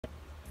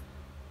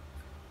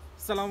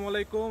আসসালামু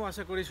আলাইকুম,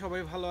 আশা করি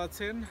সবাই ভালো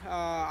আছেন।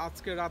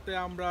 আজকে রাতে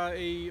আমরা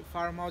এই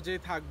ফার্ম হাউসেই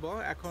থাকবো।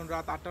 এখন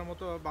রাত ৮টার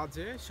মতো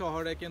বাজে।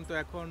 শহরে কিন্তু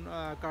এখন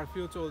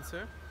কারফিউ চলছে।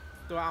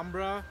 তো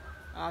আমরা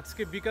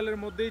আজকে বিকালের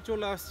মধ্যেই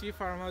চলে আসছি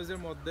ফার্ম হাউসের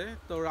মধ্যে।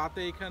 তো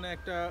রাতে এখানে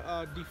একটা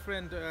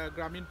ডিফারেন্ট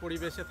গ্রামীণ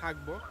পরিবেশে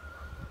থাকবো।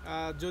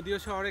 যদিও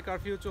শহরে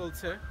কারফিউ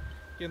চলছে,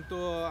 কিন্তু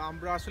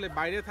আমরা আসলে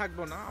বাইরে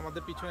থাকবো না।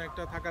 আমাদের পিছনে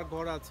একটা থাকার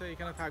ঘর আছে,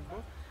 এখানে থাকবো।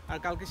 আর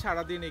কালকে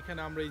সারাদিন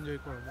এখানে আমরা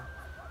এনজয় করব।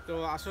 তো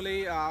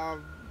আসলেই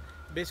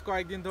বেশ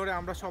কয়েকদিন ধরে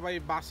আমরা সবাই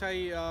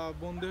বাসায়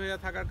বন্দি হয়ে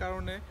থাকার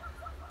কারণে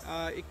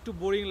একটু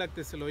বোরিং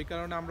লাগতেছিল। ওই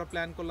কারণে আমরা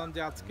প্ল্যান করলাম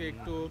যে আজকে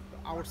একটু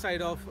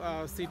আউটসাইড অফ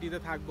সিটিতে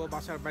থাকবো,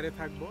 বাসার বাইরে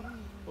থাকবো।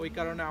 ওই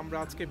কারণে আমরা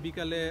আজকে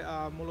বিকালে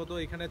মূলত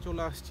এখানে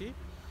চলে আসছি।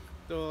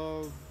 তো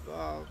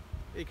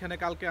এখানে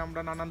কালকে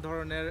আমরা নানান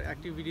ধরনের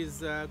অ্যাক্টিভিটিস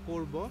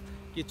করব,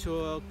 কিছু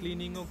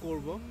ক্লিনিংও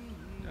করব।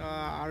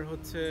 আর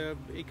হচ্ছে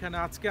এখানে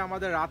আজকে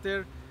আমাদের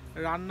রাতের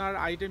রান্নার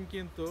আইটেম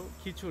কিন্তু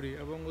খিচুড়ি,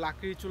 এবং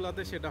লাকড়ি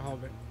চুলাতে সেটা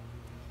হবে।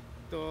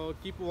 তো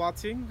কিপ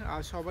ওয়াচিং,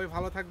 আর সবাই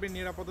ভালো থাকবেন,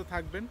 নিরাপদে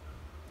থাকবেন।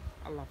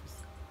 আল্লাহ হাফিজ।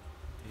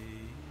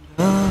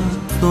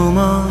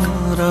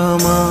 তোমার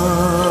আমার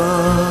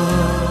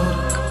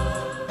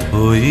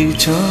ওই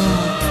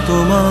চাঁদ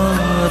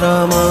তোমার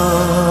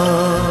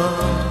আমার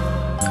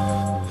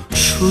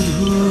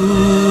শুধু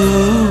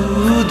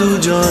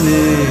দুজনের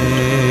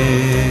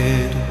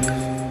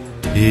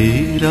এই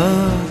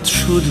রাত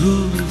শুধু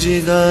যে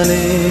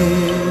গানে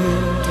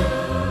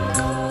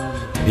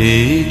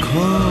এই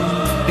ঘর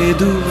এ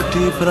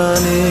দুটি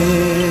প্রাণে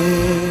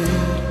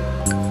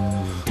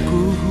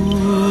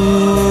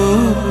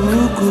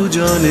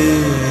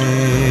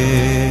কুজনের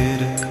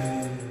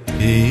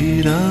এই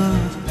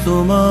রাত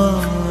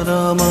তোমার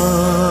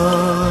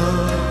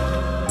আমার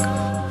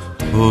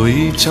ওই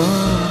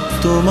চাঁদ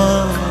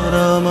তোমার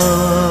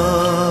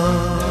আমার।